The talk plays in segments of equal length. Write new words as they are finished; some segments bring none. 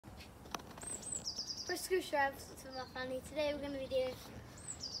subscribers to my family. Today we're going to be doing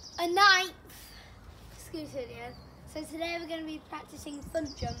a 9th scooter video. So today we're going to be practicing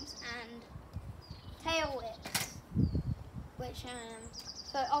funt jumps and tail whips, which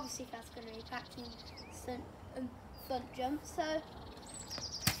so obviously that's going to be practicing funt jumps. So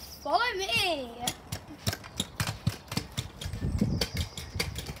follow me.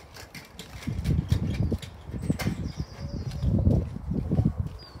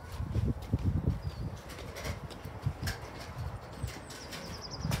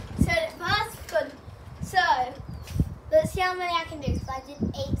 Let's see how many I can do, because I did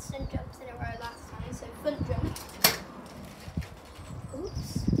 8 stunt jumps in a row last time, so funt jump.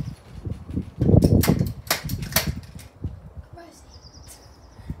 Oops.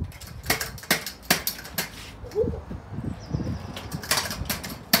 Ooh.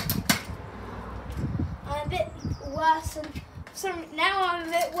 I'm a bit worse than, now I'm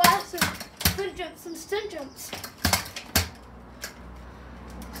a bit worse than funt jumps and stunt jumps.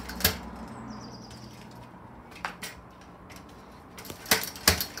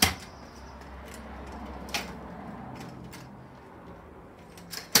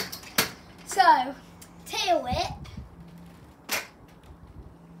 So, tail whip.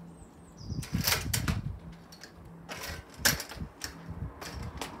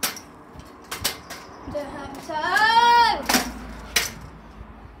 Don't have toe.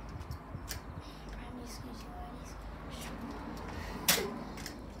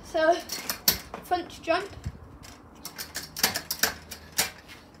 So, front jump.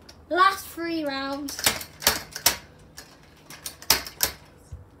 Last 3 rounds.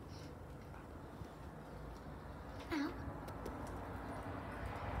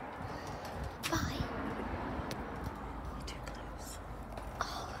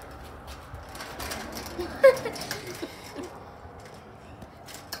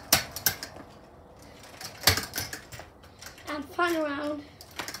 And final round.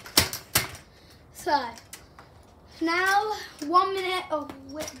 So now 1 minute of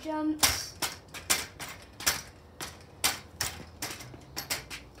whip jumps.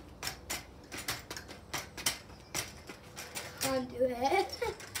 Can't do it.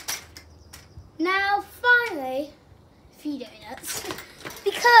 Now finally, a few donuts.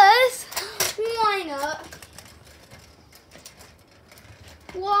 Because why not?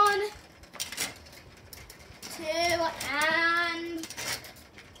 1, 2, and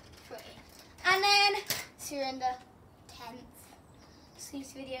 3. And then see you in the 10th. See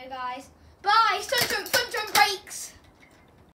this video, guys. Bye. Stunt jump breaks.